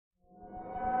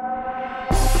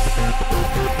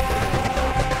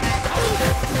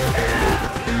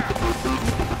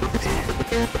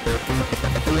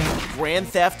Grand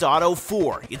Theft Auto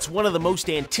 4. It's one of the most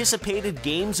anticipated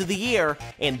games of the year,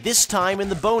 and this time in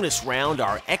the bonus round,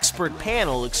 our expert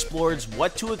panel explores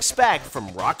what to expect from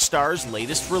Rockstar's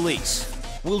latest release.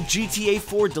 Will GTA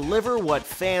 4 deliver what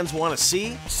fans want to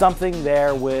see? Something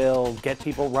there will get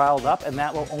people riled up, and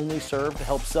that will only serve to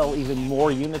help sell even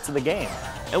more units of the game.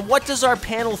 And what does our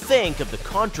panel think of the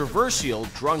controversial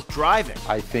drunk driving?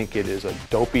 I think it is a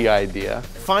dopey idea.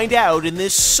 Find out in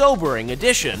this sobering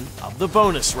edition of the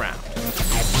bonus round.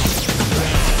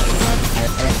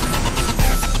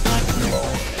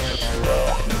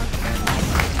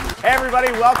 Hey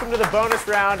everybody, welcome to the bonus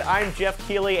round. I'm Jeff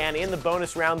Keighley, and in the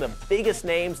bonus round, the biggest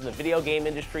names in the video game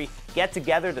industry get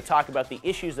together to talk about the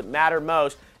issues that matter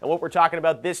most. And what we're talking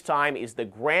about this time is the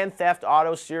Grand Theft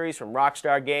Auto series from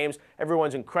Rockstar Games.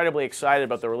 Everyone's incredibly excited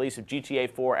about the release of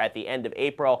GTA 4 at the end of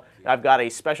April. I've got a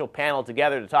special panel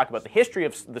together to talk about the history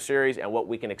of the series and what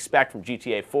we can expect from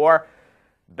GTA 4.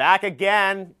 Back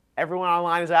again. Everyone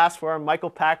online has asked for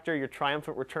Michael Pachter, your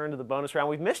triumphant return to the bonus round.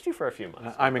 We've missed you for a few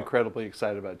months. I'm incredibly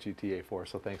excited about GTA 4,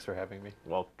 so thanks for having me.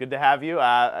 Well, good to have you.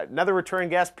 Another return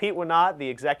guest, Pete Wanat, the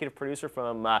executive producer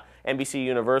from NBC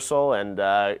Universal, and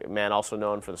man also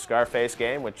known for the Scarface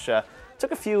game, which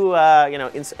took a few, a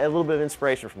little bit of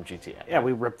inspiration from GTA. Yeah,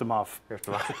 we ripped them off.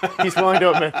 He's willing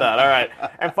to admit that. All right.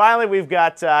 And finally, we've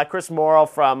got Chris Morrel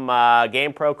from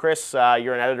Gamepro. Chris,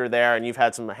 you're an editor there, and you've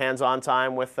had some hands-on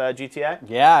time with GTA.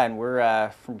 Yeah, and we're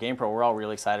from Gamepro. We're all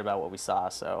really excited about what we saw.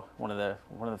 So one of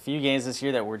the few games this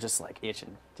year that we're just like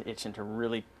itching to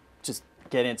really just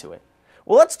get into it.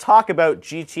 Well, let's talk about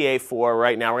GTA 4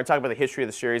 right now. We're going to talk about the history of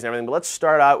the series and everything, but let's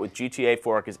start out with GTA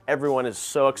 4 because everyone is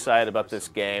so excited about this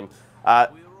game.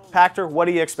 Pachter, what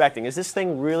are you expecting? Is this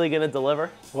thing really going to deliver?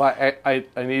 Well, I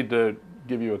need to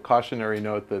give you a cautionary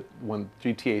note that when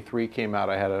GTA 3 came out,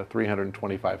 I had a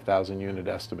 325,000 unit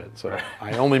estimate, so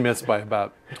I only missed by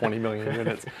about 20 million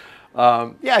units.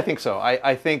 Yeah, I think so.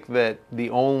 I think that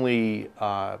the only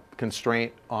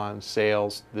constraint on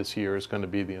sales this year is going to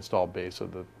be the installed base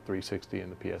of the 360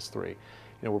 and the PS3.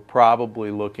 We're probably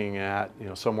looking at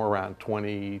somewhere around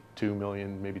 22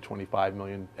 million, maybe 25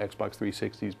 million Xbox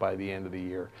 360s by the end of the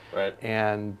year, right?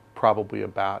 And probably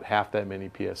about half that many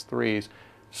PS3s.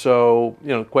 So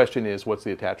the question is, what's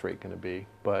the attach rate going to be?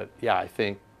 But yeah, I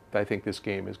think this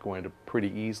game is going to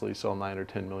pretty easily sell 9 or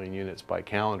 10 million units by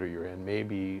calendar year end,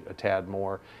 maybe a tad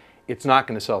more. It's not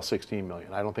going to sell 16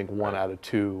 million. I don't think one out of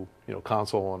two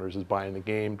console owners is buying the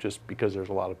game just because there's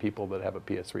a lot of people that have a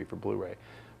PS3 for Blu-ray.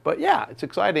 But yeah, it's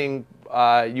exciting.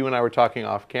 You and I were talking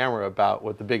off camera about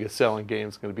what the biggest selling game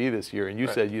is going to be this year, and you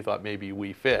said you thought maybe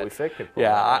Wii Fit. Wii Fit could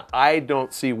yeah, I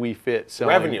don't see Wii Fit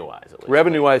selling. Revenue-wise, at least.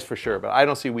 Revenue-wise for sure, but I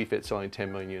don't see Wii Fit selling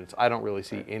 10 million units. I don't really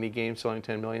see any game selling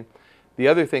 10 million. The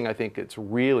other thing I think it's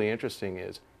really interesting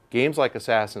is games like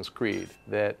Assassin's Creed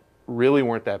that really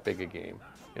weren't that big a game,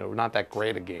 not that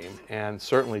great a game, and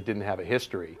certainly didn't have a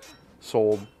history,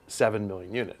 sold 7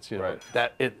 million units.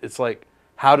 It's like,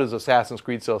 how does Assassin's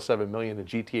Creed sell 7 million and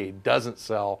GTA doesn't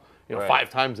sell 5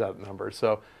 times that number?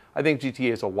 So I think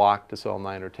GTA is a lock to sell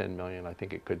 9 or 10 million. I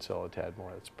think it could sell a tad more.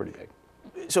 That's pretty big.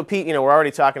 So Pete, we're already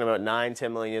talking about 9,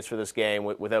 10 million units for this game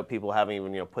without people having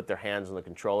even put their hands on the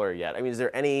controller yet. I mean, is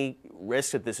there any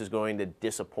risk that this is going to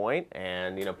disappoint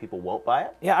and people won't buy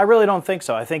it? Yeah, I really don't think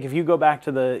so. I think if you go back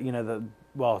to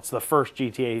it's the first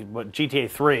GTA, GTA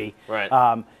 3.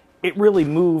 Right. It really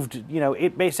moved,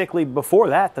 it basically, before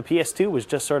that, the PS2 was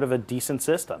just sort of a decent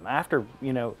system. After,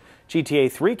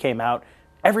 GTA 3 came out,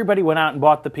 everybody went out and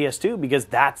bought the PS2 because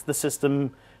that's the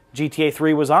system GTA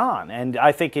 3 was on. And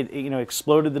I think it,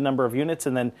 exploded the number of units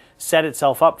and then set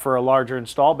itself up for a larger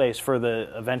install base for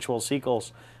the eventual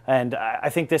sequels. And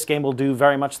I think this game will do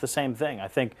very much the same thing. I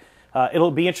think it'll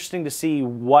be interesting to see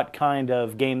what kind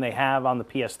of game they have on the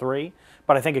PS3.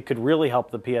 But I think it could really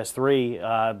help the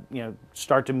PS3,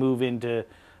 start to move into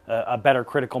a better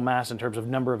critical mass in terms of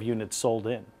number of units sold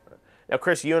in. Now,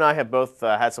 Chris, you and I have both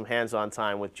had some hands-on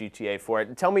time with GTA 4.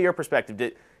 Tell me your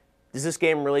perspective. Does this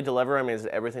game really deliver? I mean, is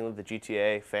it everything that the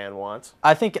GTA fan wants?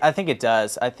 I think it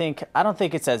does. I don't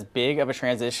think it's as big of a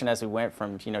transition as we went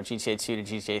from GTA 2 to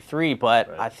GTA 3, but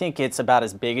right. I think it's about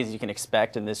as big as you can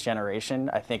expect in this generation.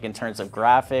 I think in terms of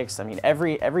graphics, I mean,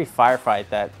 every firefight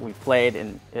that we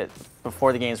played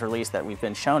before the game's released that we've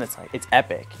been shown, it's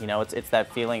epic. It's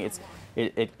that feeling.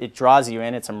 It draws you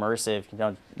in. It's immersive.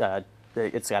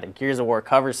 It's got a Gears of War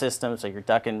cover system, so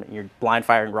you're blind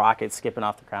firing rockets, skipping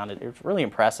off the ground. It's really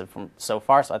impressive from so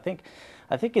far. So I think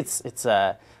it's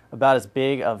about as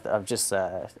big of just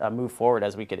a move forward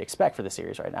as we could expect for the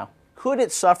series right now. Could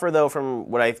it suffer though from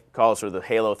what I call sort of the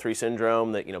Halo 3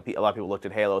 syndrome? That a lot of people looked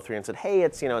at Halo 3 and said, "Hey,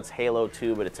 it's it's Halo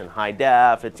 2, but it's in high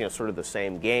def. It's sort of the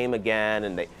same game again,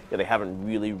 and they haven't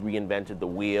really reinvented the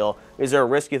wheel." Is there a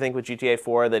risk you think with GTA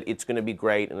 4 that it's going to be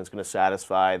great and it's going to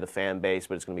satisfy the fan base,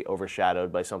 but it's going to be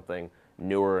overshadowed by something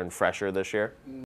newer and fresher this year?